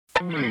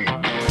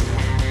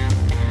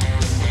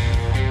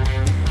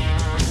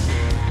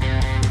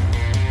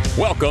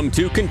Welcome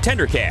to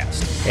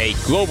ContenderCast, a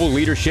global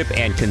leadership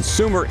and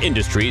consumer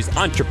industries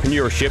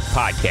entrepreneurship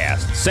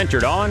podcast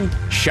centered on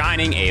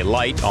shining a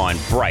light on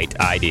bright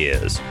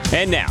ideas.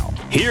 And now,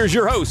 here's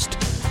your host,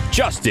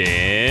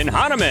 Justin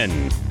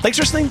Hahnemann. Thanks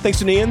for listening. Thanks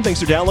for tuning in. Thanks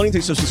for downloading.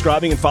 Thanks for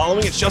subscribing and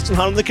following. It's Justin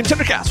Hahnemann, the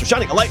ContenderCast. We're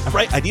shining a light on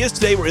bright ideas.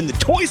 Today, we're in the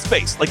toy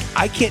space.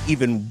 I can't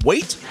even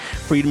wait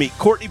for you to meet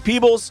Courtney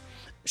Peebles.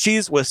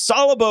 She's with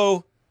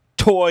Solobo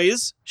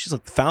Toys. She's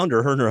like the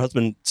founder. Her and her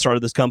husband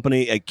started this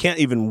company. I can't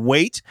even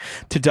wait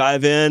to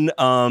dive in.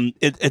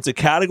 It's a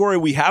category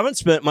we haven't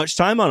spent much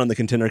time on the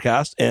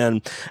ContenderCast,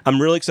 and I'm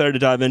really excited to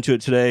dive into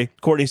it today.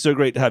 Courtney, so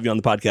great to have you on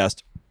the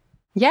podcast.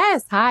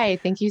 Yes. Hi.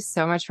 Thank you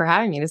so much for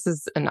having me. This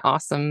is an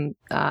awesome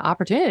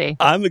opportunity.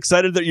 I'm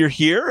excited that you're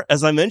here.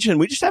 As I mentioned,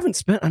 we just haven't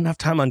spent enough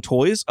time on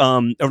toys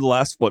over the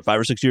last, 5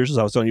 or 6 years, as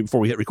I was telling you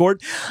before we hit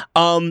record.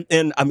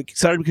 And I'm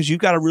excited because you've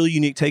got a really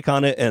unique take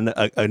on it and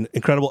an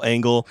incredible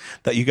angle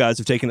that you guys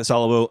have taken at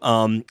Solobo.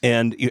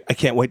 I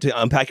can't wait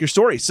to unpack your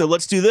story. So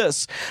let's do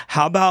this.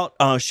 How about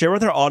share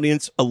with our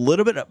audience a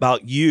little bit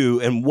about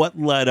you and what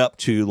led up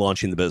to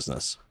launching the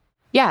business?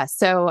 Yeah.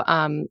 So,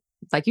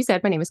 like you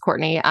said, my name is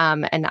Courtney,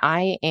 and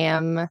I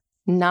don't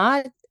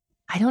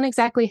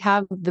exactly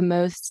have the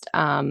most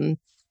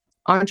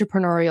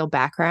entrepreneurial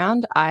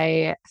background.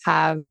 I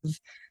have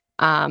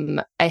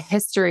a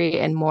history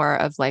in more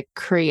of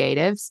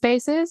creative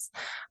spaces.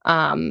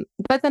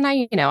 But then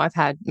I've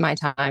had my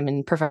time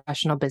in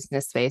professional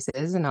business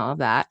spaces and all of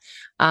that.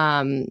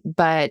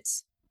 But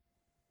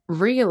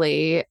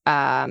really,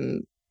 I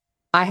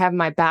have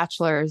my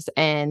bachelor's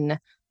in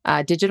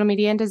digital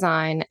media and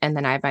design, and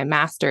then I have my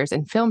master's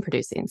in film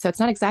producing. So it's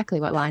not exactly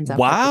what lines up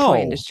with the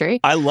toy industry.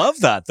 I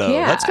love that, though.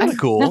 Yeah. That's kind of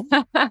cool.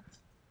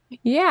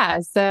 Yeah.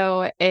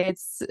 So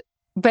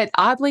but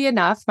oddly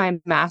enough, my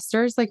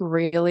master's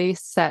really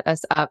set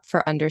us up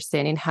for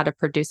understanding how to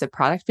produce a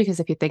product,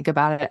 because if you think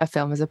about it, a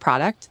film is a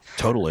product.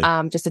 Totally.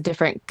 Just a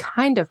different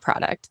kind of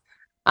product.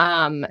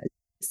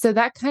 So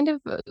that kind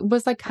of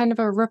was kind of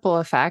a ripple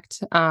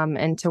effect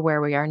into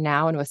where we are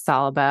now and with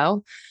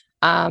Solobo.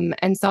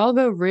 And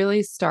Solobo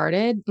really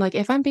started,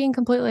 if I'm being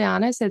completely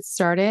honest, it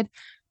started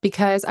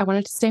because I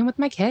wanted to stay with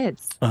my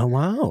kids. Oh,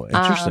 wow.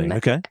 Interesting.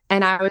 Okay.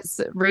 And I was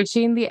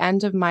reaching the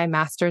end of my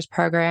master's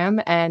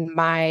program, and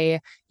my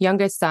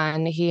youngest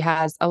son, he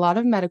has a lot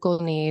of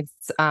medical needs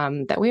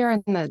that we are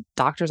in the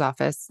doctor's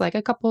office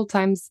a couple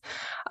times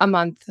a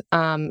month,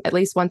 at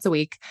least once a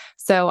week.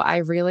 So I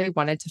really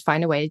wanted to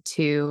find a way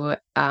to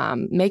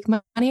make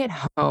money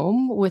at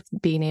home with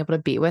being able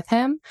to be with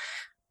him.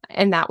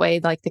 And that way,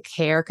 the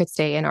care could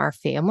stay in our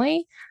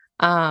family.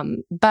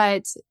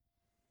 But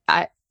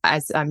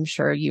as I'm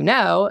sure you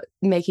know,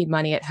 making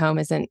money at home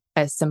isn't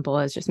as simple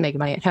as just making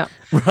money at home.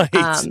 Right.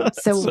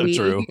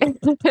 True.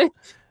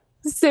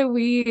 So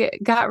we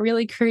got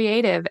really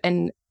creative.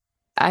 And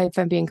if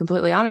I'm being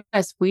completely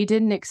honest, we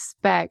didn't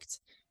expect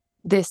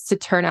this to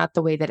turn out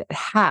the way that it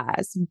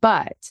has,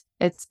 but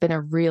it's been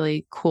a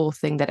really cool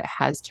thing that it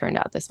has turned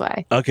out this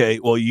way. Okay.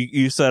 Well,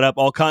 you set up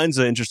all kinds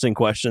of interesting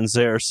questions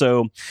there.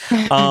 So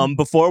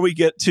before we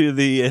get to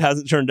it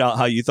hasn't turned out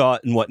how you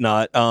thought and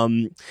whatnot,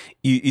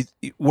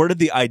 where did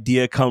the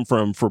idea come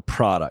from for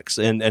products?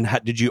 And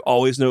did you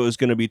always know it was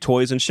going to be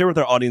toys? And share with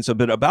our audience a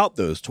bit about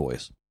those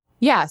toys.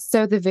 Yeah.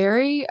 So the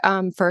very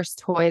first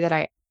toy that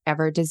I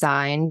ever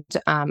designed,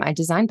 I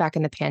designed back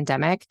in the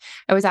pandemic.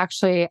 It was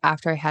actually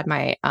after I had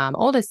my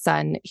oldest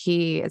son.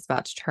 He is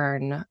about to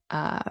turn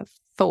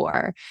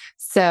 4.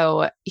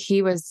 So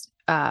he was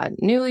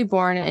newly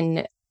born,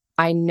 and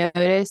I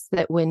noticed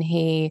that when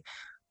he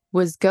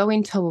was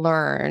going to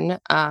learn,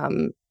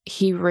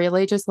 he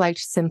really just liked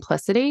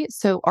simplicity.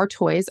 So our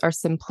toys are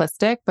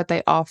simplistic, but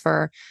they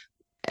offer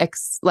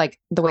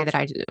the way that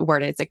I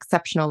word it, it's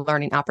exceptional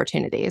learning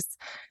opportunities.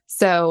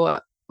 So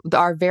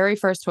our very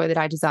first toy that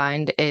I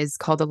designed is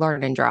called the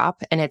Learn and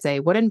Drop, and it's a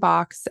wooden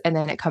box, and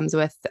then it comes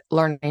with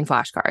learning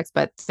flashcards,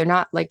 but they're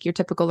not like your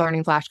typical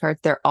learning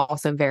flashcards. They're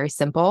also very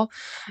simple,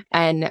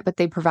 but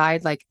they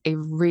provide a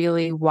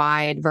really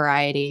wide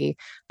variety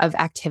of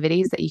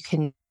activities that you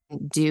can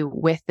do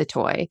with the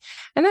toy.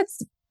 And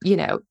that's,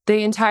 the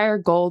entire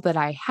goal that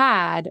I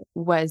had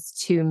was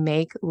to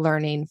make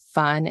learning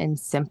fun and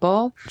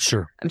simple.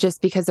 Sure.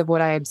 Just because of what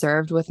I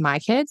observed with my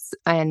kids.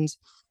 And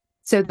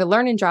so the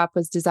Learn and Drop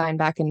was designed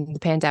back in the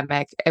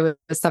pandemic. It was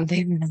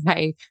something that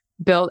I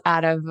built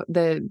out of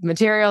the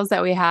materials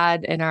that we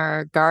had in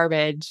our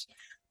garbage.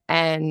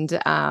 And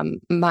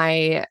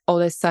my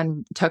oldest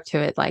son took to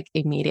it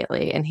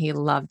immediately, and he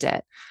loved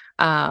it.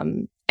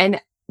 And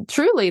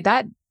truly,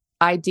 that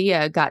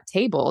idea got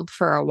tabled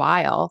for a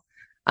while,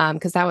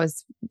 because that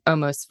was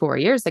almost 4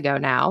 years ago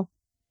now.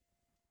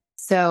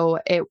 So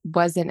it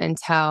wasn't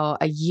until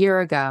a year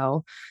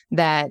ago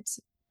that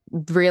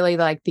really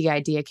the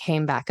idea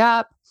came back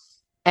up.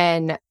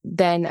 And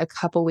then a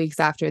couple weeks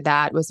after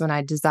that was when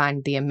I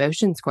designed the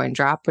Emotions Coin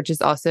Drop, which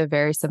is also a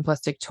very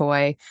simplistic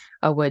toy,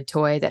 a wood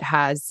toy that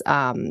has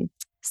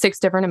 6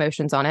 different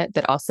emotions on it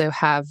that also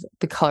have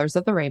the colors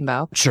of the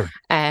rainbow. Sure.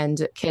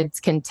 And kids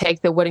can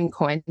take the wooden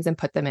coins and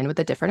put them in with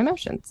the different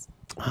emotions.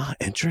 Ah,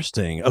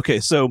 interesting. Okay,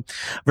 so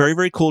very,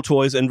 very cool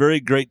toys and a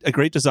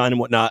great design and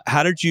whatnot.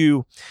 How did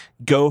you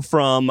go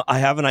from I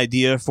have an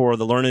idea for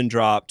the Learn and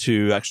Drop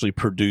to actually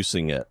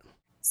producing it?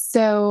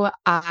 So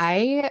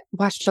I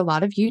watched a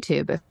lot of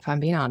YouTube, if I'm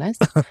being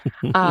honest,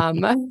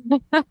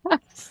 um,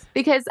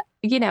 because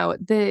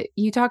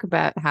you talk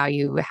about how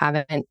you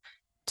haven't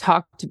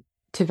talked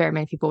to very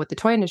many people with the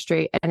toy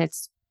industry, and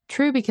it's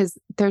true because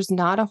there's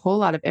not a whole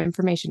lot of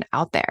information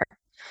out there.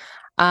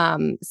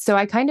 So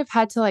I kind of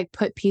had to like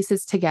put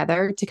pieces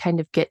together to kind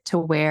of get to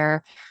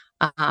where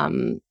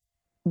um,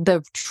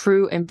 the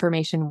true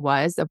information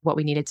was of what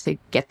we needed to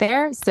get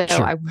there. So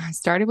Sure. I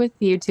started with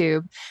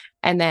YouTube,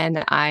 and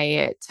then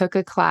I took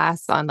a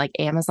class on like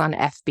Amazon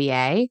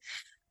FBA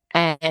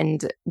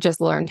and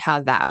just learned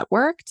how that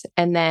worked.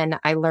 And then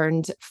I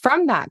learned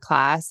from that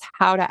class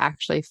how to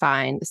actually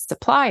find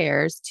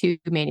suppliers to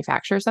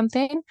manufacture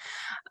something.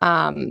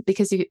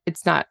 Because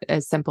it's not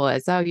as simple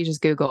as, oh, you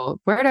just Google,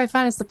 where do I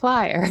find a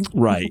supplier?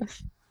 Right.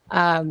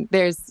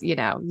 You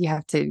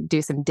have to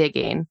do some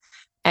digging.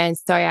 And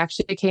so I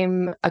actually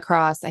came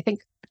across, I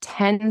think,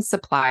 10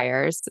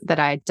 suppliers that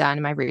I had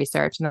done my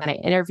research, and then I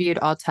interviewed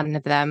all 10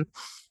 of them.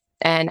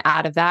 And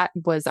out of that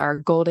was our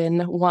golden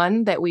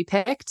one that we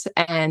picked.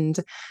 And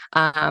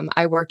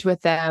I worked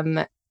with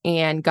them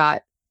and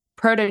got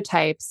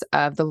prototypes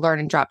of the Learn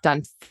and Drop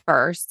done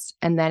first.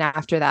 And then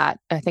after that,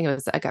 I think it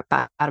was like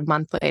about a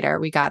month later,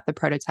 we got the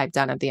prototype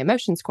done of the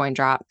Emotions Coin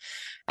Drop.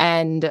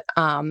 And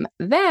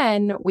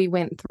then we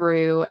went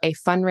through a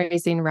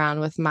fundraising round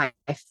with my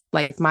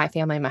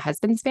family and my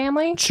husband's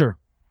family. Sure.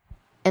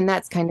 And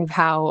that's kind of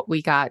how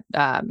we got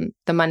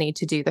the money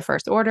to do the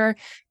first order,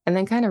 and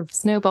then kind of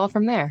snowball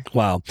from there.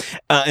 Wow.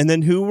 And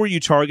then who were you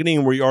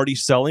targeting? Were you already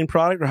selling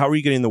product, or how were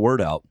you getting the word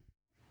out?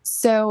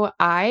 So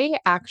I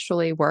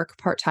actually work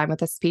part-time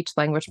with a speech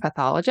language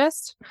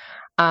pathologist.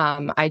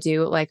 I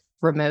do like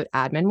remote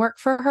admin work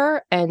for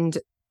her, and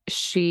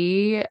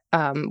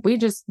we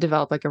just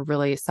developed like a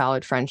really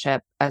solid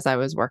friendship as I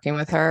was working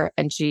with her.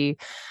 And she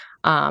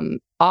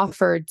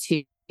offered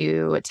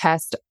to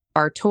test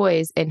our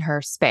toys in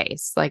her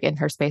space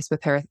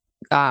with her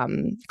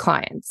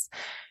clients.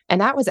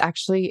 And that was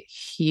actually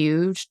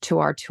huge to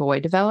our toy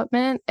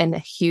development and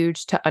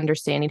huge to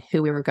understanding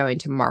who we were going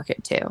to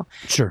market to.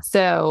 Sure.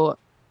 So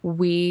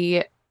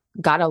we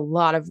got a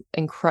lot of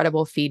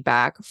incredible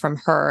feedback from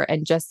her,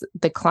 and just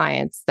the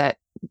clients that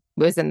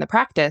was in the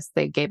practice,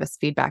 they gave us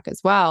feedback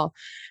as well.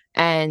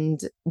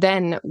 And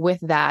then with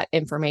that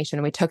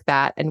information, we took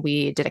that and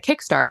we did a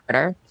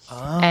Kickstarter.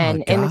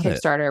 And in the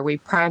Kickstarter, we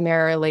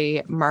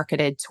primarily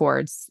marketed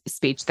towards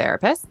speech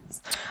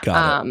therapists.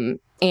 Got it.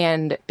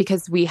 And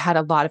because we had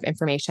a lot of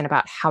information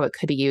about how it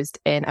could be used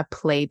in a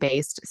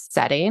play-based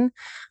setting.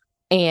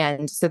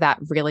 And so that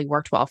really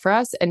worked well for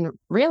us. And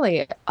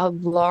really, a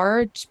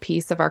large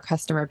piece of our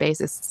customer base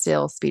is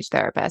still speech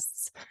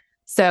therapists.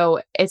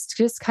 So it's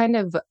just kind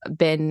of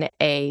been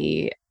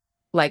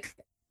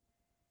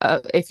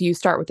if you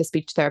start with a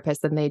speech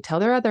therapist, then they tell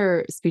their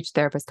other speech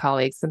therapist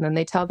colleagues, and then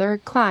they tell their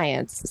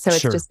clients. So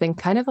it's Sure. just been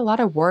kind of a lot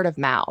of word of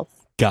mouth.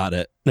 Got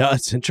it. No,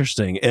 that's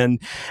interesting. And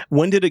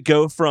when did it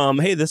go from,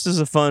 hey, this is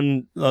a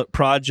fun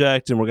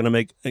project and we're going to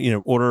make,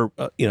 order,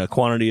 a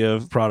quantity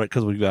of product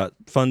because we've got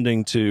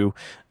funding, to,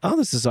 oh,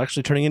 this is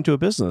actually turning into a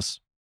business?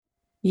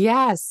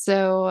 Yeah.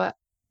 So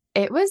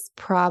it was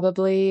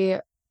probably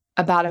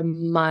about a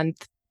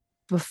month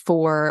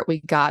before we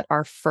got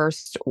our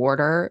first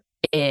order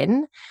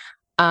in,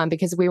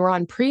 because we were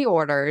on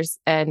pre-orders,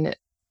 and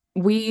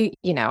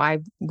I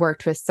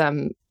worked with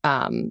some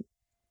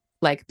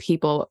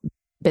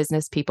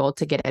business people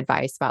to get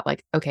advice about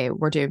like, okay,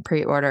 we're doing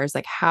pre-orders,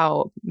 like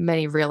how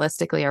many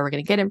realistically are we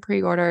going to get in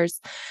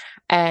pre-orders?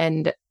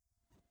 And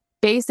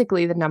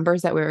basically the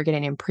numbers that we were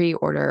getting in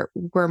pre-order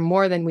were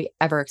more than we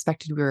ever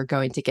expected we were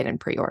going to get in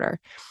pre-order.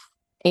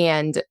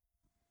 And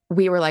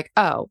we were like,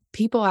 oh,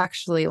 people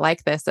actually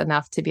like this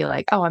enough to be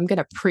like, oh, I'm going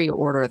to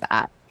pre-order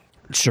that.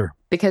 Sure.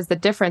 Because the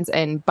difference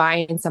in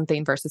buying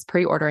something versus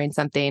pre-ordering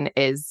something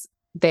is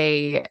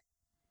they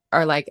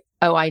are like,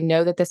 oh, I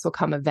know that this will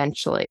come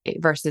eventually,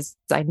 versus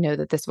I know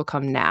that this will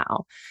come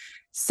now.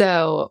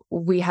 So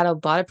we had a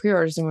lot of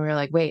pre-orders, and we were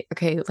like, wait,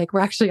 okay, like we're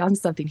actually on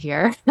something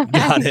here.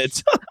 Got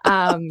it.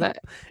 Interesting,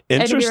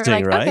 and we were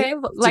like, right? okay,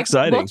 It's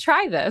exciting. We'll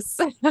try this.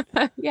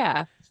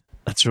 Yeah.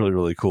 That's really,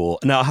 really cool.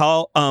 Now,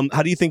 how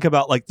do you think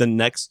about like the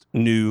next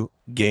new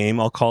game,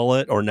 I'll call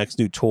it, or next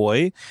new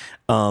toy?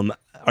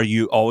 Are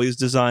you always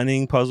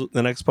designing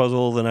the next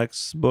puzzle, the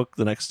next book,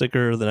 the next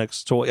sticker, the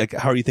next toy? Like,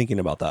 how are you thinking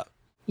about that?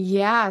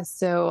 Yeah.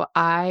 So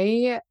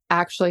I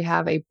actually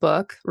have a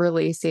book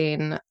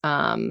releasing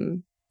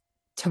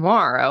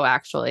tomorrow,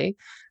 actually,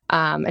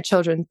 a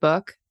children's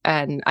book.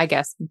 And I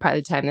guess by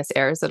the time this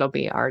airs, it'll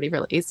be already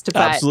released. But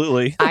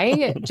Absolutely.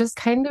 I just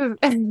kind of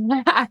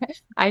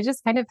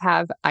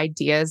have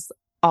ideas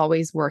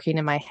always working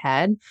in my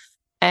head.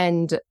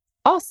 And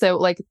also,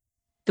 like,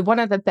 one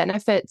of the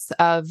benefits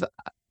of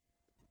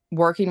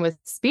working with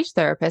speech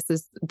therapists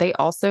is they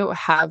also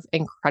have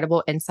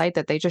incredible insight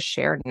that they just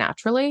share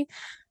naturally.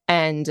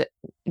 And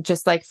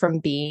just like from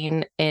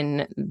being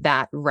in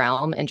that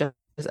realm and just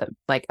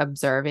like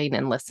observing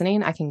and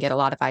listening, I can get a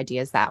lot of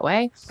ideas that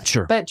way.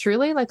 Sure. But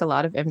truly, like a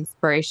lot of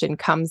inspiration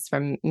comes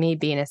from me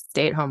being a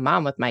stay-at-home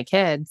mom with my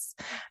kids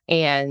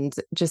and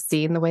just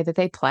seeing the way that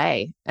they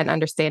play and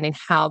understanding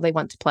how they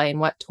want to play and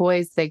what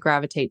toys they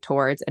gravitate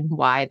towards and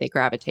why they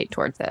gravitate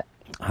towards it.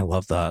 I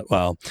love that.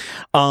 Wow.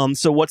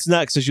 So what's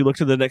next as you look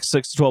to the next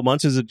 6 to 12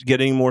 months? Is it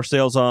getting more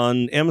sales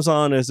on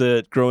Amazon? Is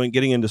it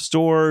getting into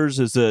stores?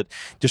 Is it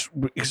just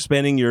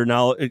expanding your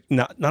knowledge,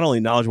 not only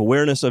knowledge,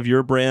 awareness of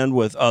your brand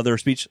with other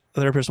speech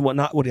therapists and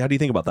whatnot? How do you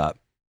think about that?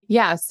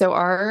 Yeah. So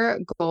our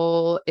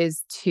goal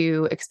is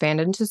to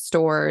expand into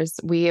stores.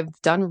 We have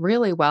done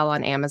really well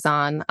on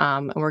Amazon,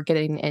 and we're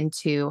getting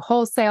into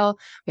wholesale.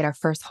 We had our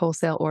first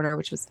wholesale order,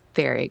 which was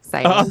very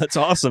exciting. Oh, that's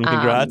awesome.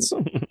 Congrats.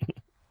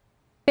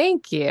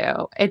 Thank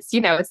you. It's,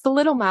 it's the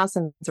little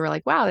milestones. We're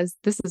like, wow,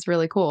 this is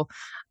really cool.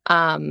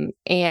 And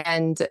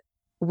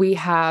we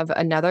have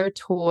another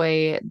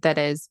toy that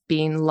is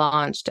being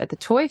launched at the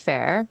toy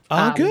fair.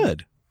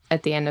 Good.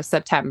 At the end of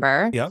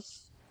September. Yep.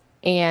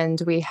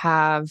 And we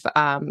have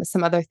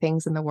some other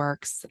things in the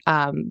works.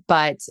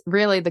 But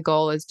really the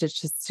goal is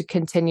just to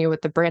continue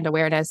with the brand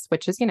awareness,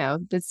 which is,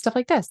 it's stuff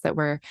like this that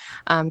we're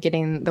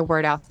getting the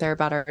word out there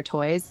about our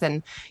toys.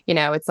 And,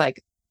 it's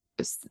like,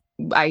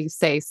 I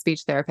say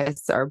speech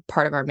therapists are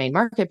part of our main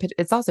market, but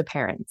it's also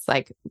parents,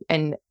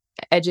 and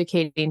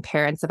educating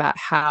parents about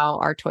how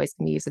our toys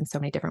can be used in so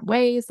many different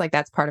ways. Like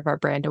that's part of our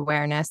brand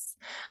awareness.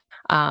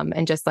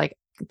 And just like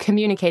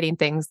communicating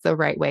things the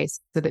right way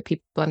so that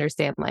people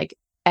understand, like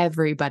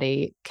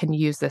everybody can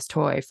use this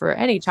toy for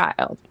any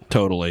child.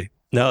 Totally.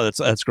 No,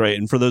 that's great.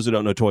 And for those who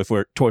don't know Toy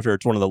Fair,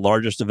 it's one of the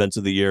largest events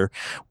of the year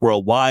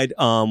worldwide.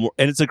 And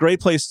it's a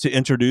great place to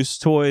introduce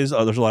toys.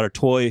 There's a lot of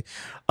toy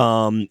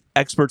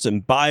experts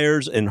and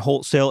buyers and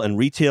wholesale and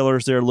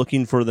retailers there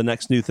looking for the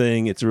next new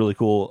thing. It's a really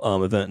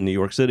cool event in New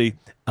York City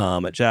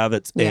at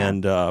Javits,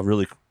 and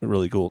really,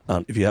 really cool.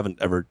 If you haven't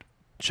ever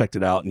checked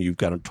it out and you've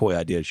got a toy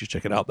idea, you should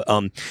check it out. But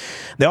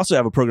they also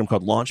have a program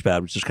called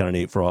Launchpad, which is kind of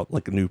neat for all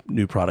like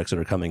new products that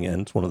are coming in.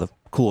 It's one of the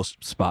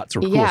coolest spots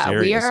or coolest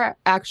areas. We're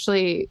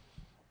actually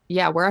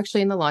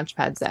in the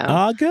Launchpad zone.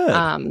 Ah,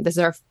 good. This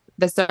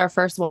is our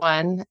first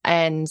one,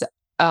 and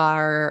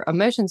our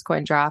Emotions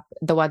coin drop,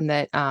 the one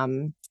that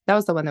that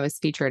was the one that was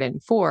featured in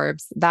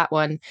Forbes. That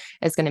one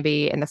is going to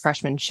be in the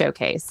freshman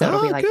showcase. So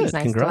it'll be like these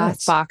nice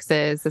glass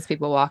boxes as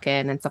people walk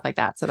in and stuff like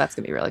that. So that's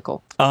going to be really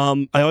cool.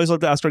 I always love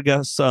to ask our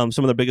guests some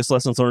of the biggest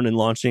lessons learned in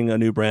launching a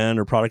new brand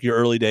or product, your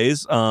early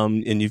days.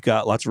 And you've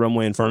got lots of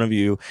runway in front of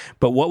you.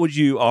 But what would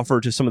you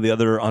offer to some of the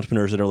other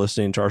entrepreneurs that are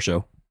listening to our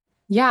show?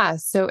 Yeah.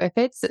 So if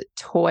it's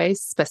toy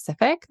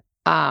specific,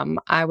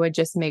 I would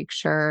just make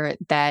sure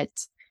that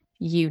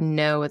you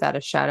know without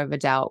a shadow of a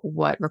doubt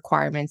what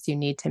requirements you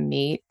need to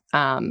meet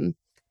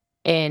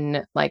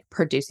in like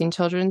producing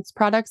children's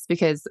products.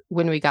 Because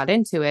when we got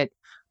into it,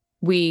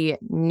 we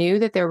knew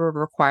that there were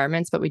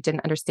requirements, but we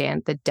didn't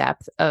understand the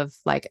depth of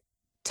like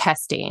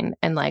testing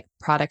and like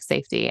product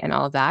safety and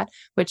all of that,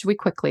 which we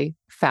quickly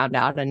found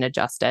out and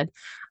adjusted.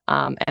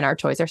 And our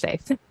toys are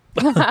safe.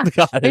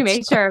 We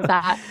made sure of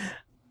that.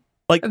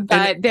 But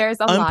there's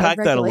a lot of unpack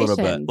that a little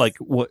regulations.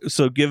 bit.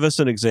 So give us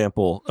an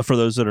example for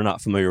those that are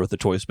not familiar with the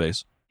toy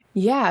space.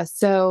 Yeah.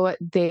 So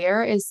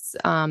there is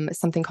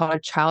something called a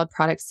child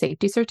product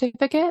safety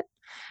certificate,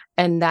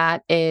 and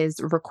that is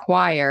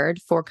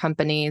required for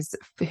companies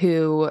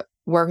who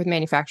work with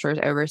manufacturers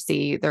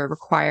overseas. They're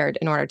required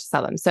in order to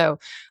sell them. So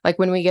like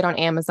when we get on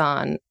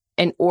Amazon,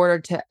 in order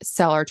to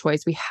sell our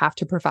toys, we have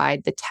to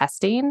provide the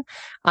testing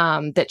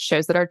that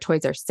shows that our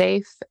toys are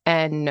safe,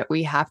 and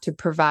we have to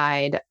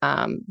provide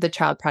the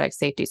child product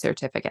safety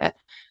certificate.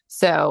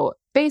 So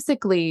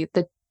basically,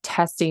 the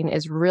testing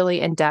is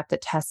really in depth.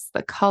 It tests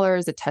the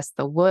colors, it tests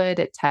the wood,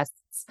 it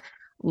tests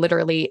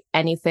literally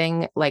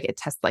anything. Like it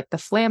tests like the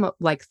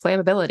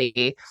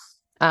flammability,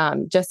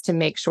 just to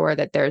make sure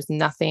that there's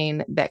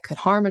nothing that could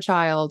harm a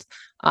child.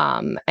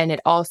 And it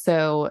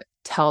also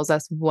tells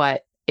us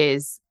what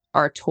is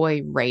our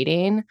toy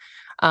rating.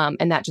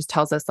 And that just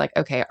tells us like,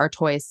 okay, our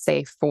toy is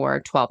safe for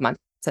 12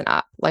 months and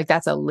up. Like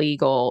that's a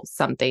legal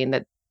something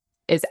that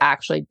is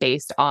actually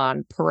based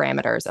on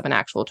parameters of an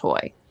actual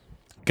toy.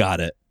 Got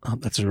it.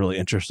 That's really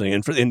interesting.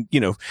 And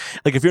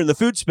like if you're in the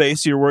food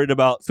space, you're worried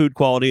about food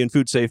quality and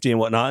food safety and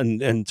whatnot.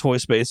 And toy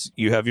space,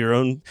 you have your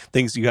own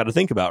things you got to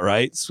think about,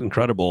 right? It's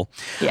incredible.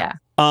 Yeah.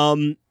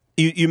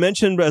 You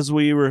mentioned as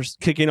we were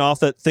kicking off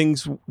that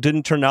things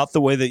didn't turn out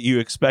the way that you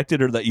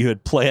expected or that you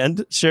had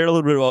planned. Share a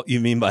little bit about what you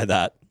mean by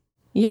that.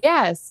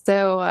 Yes.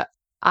 So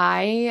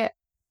I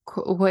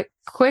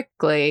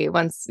quickly,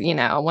 once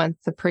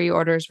the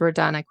pre-orders were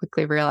done, I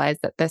quickly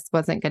realized that this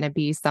wasn't going to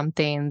be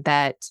something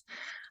that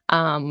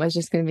was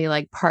just going to be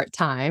like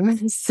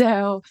part-time.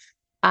 So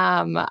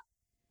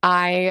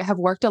I have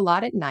worked a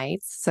lot at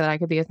nights so that I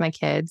could be with my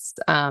kids.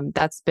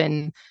 That's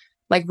been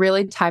like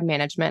really time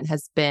management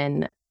has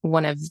been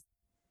one of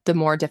the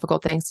more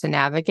difficult things to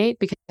navigate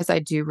because I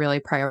do really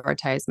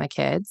prioritize my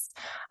kids.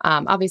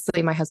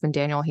 Obviously, my husband,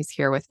 Daniel, he's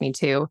here with me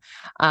too.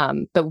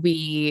 But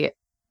we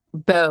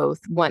both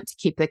want to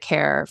keep the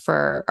care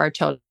for our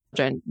children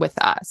with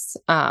us.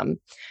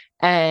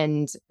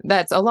 And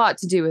that's a lot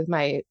to do with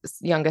my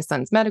youngest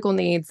son's medical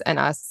needs and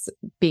us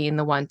being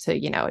the one to,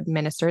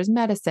 administer his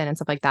medicine and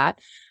stuff like that.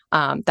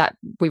 That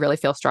we really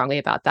feel strongly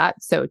about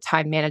that. So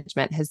time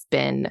management has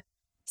been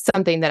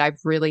something that I've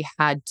really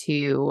had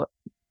to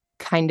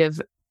kind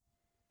of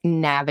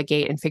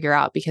navigate and figure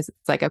out, because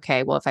it's like,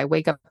 okay, well, if I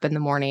wake up in the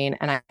morning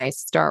and I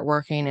start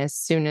working as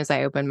soon as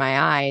I open my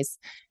eyes,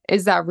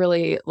 is that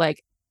really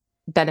like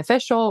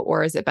beneficial,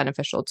 or is it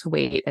beneficial to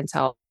wait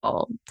until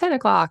 10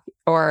 o'clock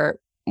or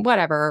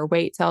whatever, or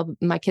wait till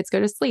my kids go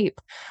to sleep?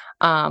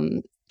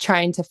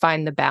 Trying to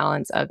find the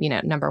balance of,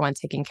 number one,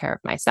 taking care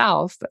of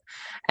myself,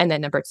 and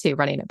then number two,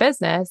 running a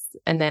business,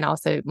 and then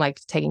also like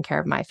taking care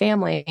of my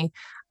family.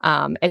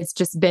 It's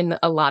just been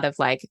a lot of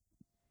like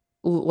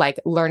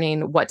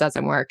learning what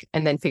doesn't work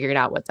and then figuring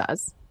out what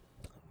does.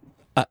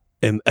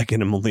 I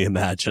can only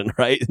imagine,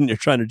 right? And you're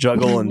trying to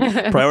juggle and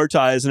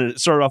prioritize, and it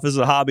started off as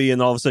a hobby, and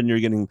all of a sudden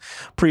you're getting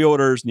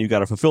pre-orders and you've got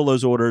to fulfill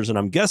those orders. And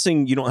I'm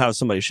guessing you don't have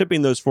somebody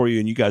shipping those for you,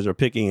 and you guys are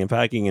picking and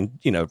packing and,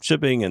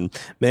 shipping and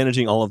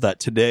managing all of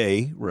that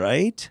today,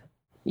 right?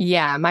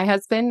 Yeah, my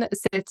husband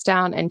sits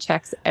down and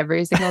checks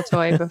every single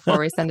toy before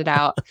we send it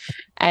out.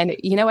 And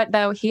you know what,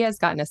 though? He has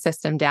gotten a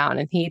system down,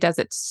 and he does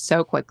it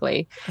so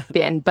quickly,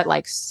 but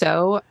like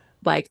so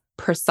like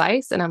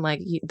precise. And I'm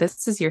like,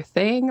 this is your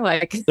thing?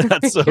 Like,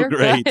 that's so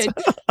great.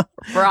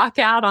 Rock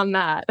out on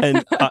that.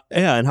 And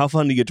and how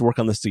fun to get to work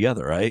on this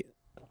together, right?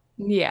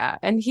 Yeah.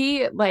 And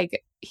he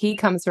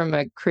comes from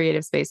a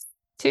creative space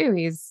too.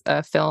 He's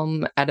a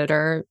film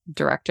editor,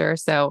 director.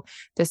 So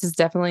this is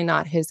definitely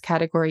not his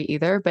category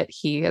either, but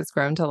he has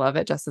grown to love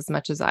it just as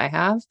much as I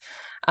have.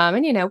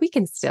 And, we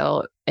can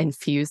still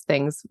infuse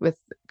things with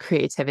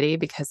creativity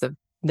because of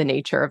the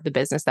nature of the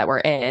business that we're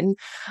in.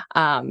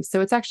 So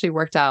it's actually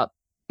worked out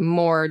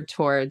more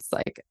towards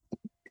like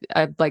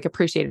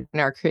appreciating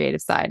our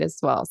creative side as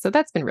well. So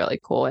that's been really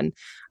cool. And,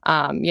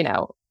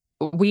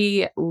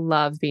 we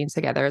love being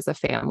together as a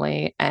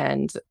family,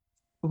 and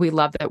we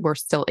love that we're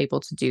still able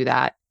to do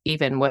that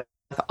even with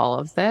all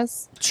of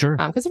this. Sure.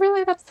 Because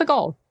really that's the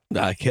goal.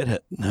 I get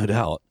it. No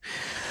doubt.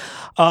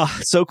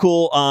 So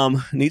cool.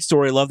 Neat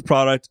story. Love the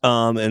product.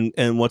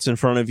 And what's in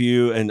front of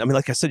you. And I mean,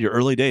 like I said, your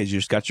early days, you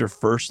just got your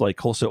first like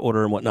wholesale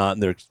order and whatnot,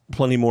 and there's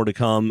plenty more to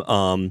come.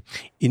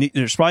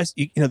 There's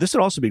probably, this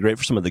would also be great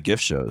for some of the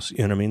gift shows. You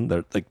know what I mean?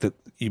 They're like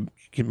you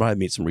can probably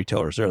meet some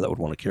retailers there that would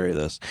want to carry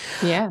this.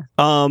 Yeah.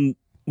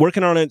 Where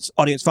can our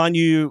audience find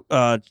you?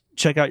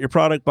 Check out your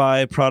product,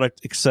 buy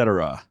product,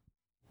 etc.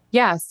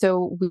 Yeah,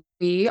 so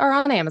we are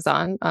on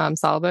Amazon,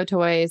 Solobo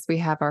Toys. We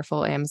have our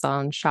full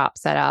Amazon shop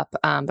set up,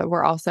 but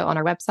we're also on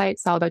our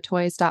website,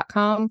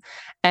 solobotoys.com.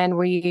 And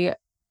we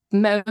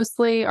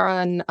mostly are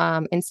on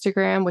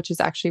Instagram, which is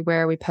actually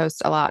where we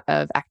post a lot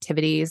of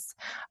activities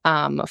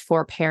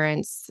for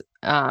parents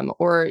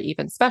or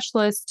even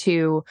specialists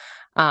to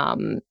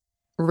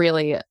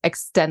really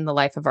extend the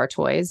life of our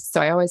toys.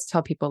 So I always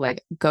tell people,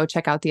 like, go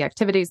check out the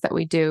activities that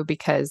we do,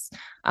 because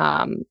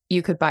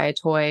you could buy a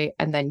toy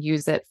and then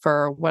use it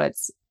for what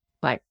it's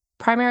like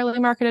primarily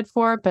marketed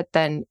for, but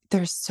then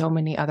there's so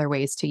many other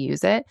ways to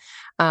use it.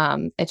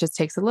 It just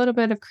takes a little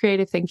bit of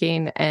creative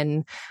thinking,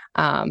 and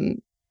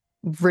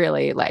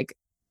really, like,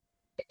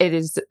 it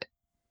is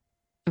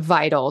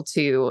vital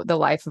to the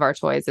life of our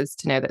toys is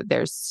to know that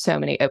there's so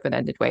many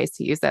open-ended ways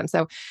to use them.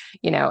 So,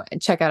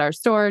 check out our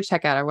store,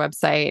 check out our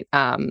website,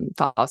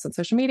 follow us on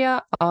social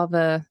media, all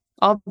the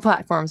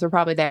platforms are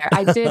probably there.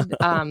 I did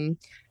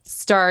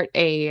start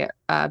a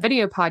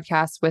video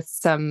podcast with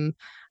some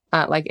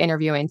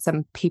interviewing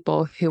some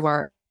people who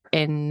are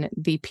in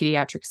the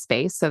pediatric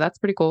space. So that's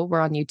pretty cool. We're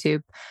on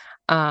YouTube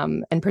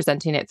and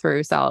presenting it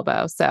through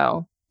Solobo.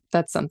 So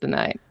that's something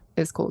that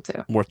is cool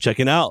too. Worth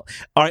checking out.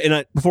 All right.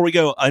 And before we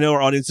go, I know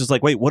our audience is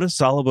like, wait, what does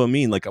Solobo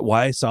mean? Like,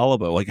 why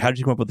Solobo? Like, how did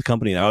you come up with the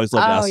company? And I always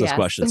love to ask this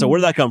question. So where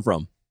did that come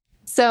from?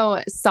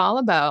 So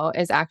Solobo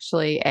is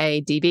actually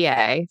a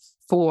DBA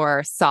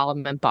for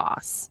Solomon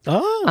Boss.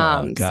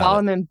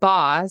 Solomon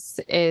Boss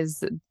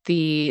is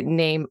the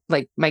name,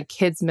 like my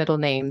kids' middle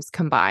names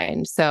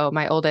combined. So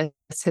my oldest,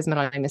 his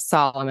middle name is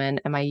Solomon,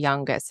 and my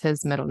youngest,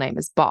 his middle name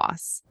is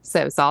Boss.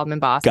 So Solomon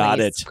Boss. Got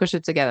it. Push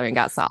it together and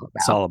got Solobo.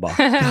 Solobo.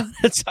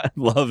 I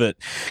love it.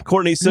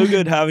 Courtney, so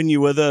good having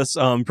you with us.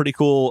 Pretty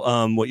cool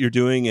what you're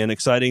doing, and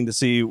exciting to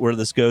see where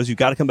this goes. You've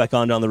got to come back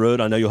on down the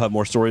road. I know you'll have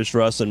more stories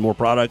for us and more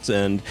products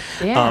and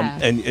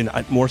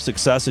more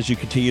success as you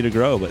continue to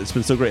grow. But it's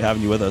been so great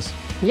having you with us.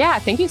 Yeah,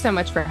 thank you so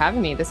much for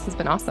having me. This has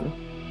been awesome.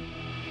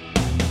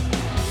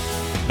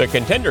 The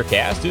Contender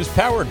Cast is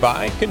powered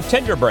by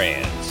Contender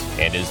Brands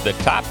and is the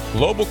top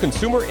global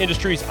consumer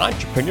industries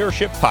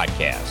entrepreneurship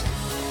podcast.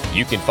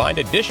 You can find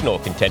additional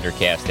Contender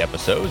Cast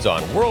episodes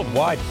on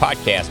worldwide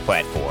podcast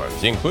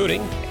platforms,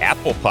 including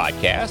Apple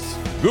Podcasts,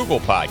 Google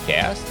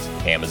Podcasts,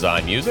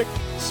 Amazon Music,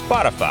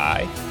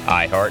 Spotify,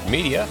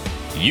 iHeartMedia,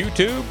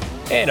 YouTube,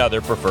 and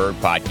other preferred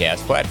podcast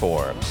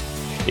platforms.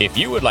 If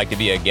you would like to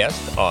be a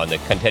guest on the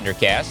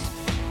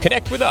ContenderCast,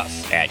 connect with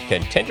us at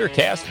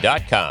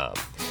ContenderCast.com.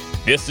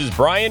 This is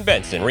Brian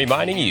Benson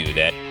reminding you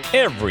that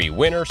every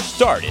winner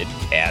started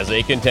as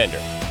a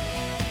contender.